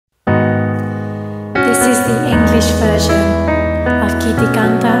the English version of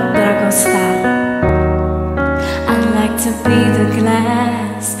canta, dragostea. I'd like to be the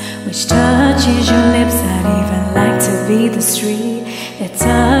glass which touches your lips. I'd even like to be the street that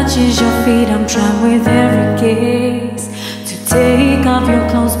touches your feet. I'm trying with every gaze to take off your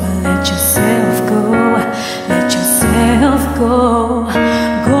clothes, but let yourself go. Let yourself go.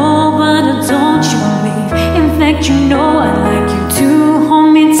 Go, but don't you leave. In fact, you know I'd like you to hold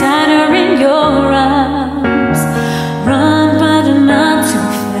me tighter in your arms. Run, but not too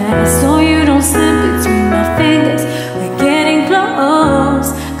fast, so you don't slip between my fingers. We're getting close.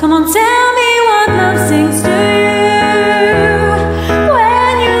 Come on, tell me what love sings to you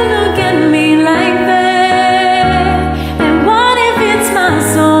when you look at me like that. And what if it's my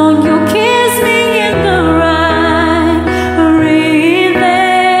song? You'll kiss me in the right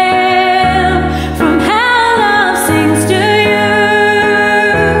rhythm. From how love sings to you,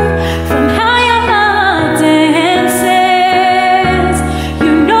 from how your heart dances.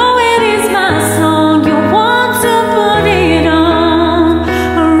 You know it is my song. You want to put it on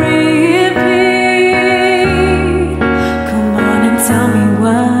repeat. Come on and tell me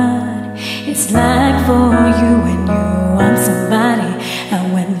what it's like for you when you want somebody, and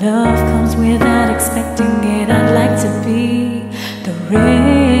when love comes without expecting it. I'd like to be the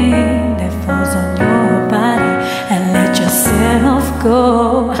rain that falls on your body, and let yourself go.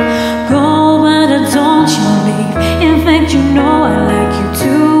 Go, but don't you leave. In fact, you know I'd like you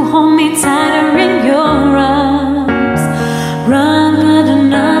to hold me tighter in your arms. Run, but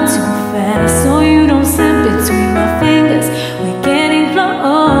not too fast, so you don't slip between my fingers. We're getting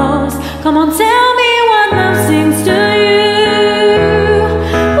close. Come on, tell me what love sings to you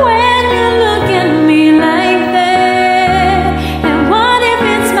when you look at me like that. And what if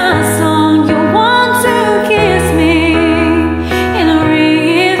it's my song? You want to kiss me in a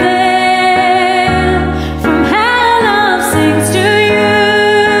rhythm. From how love sings to you,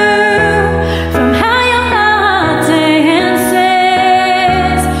 from how your heart dances.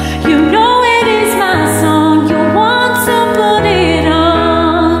 You know it is my song. You want to put it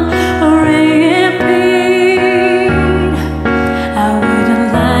on repeat. I wouldn't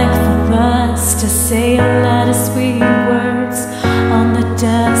like for us to say a lot of sweet words on the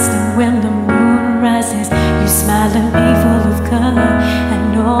dust, and when the moon rises, you smile at me full of color, and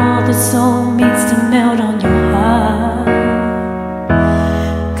all the soul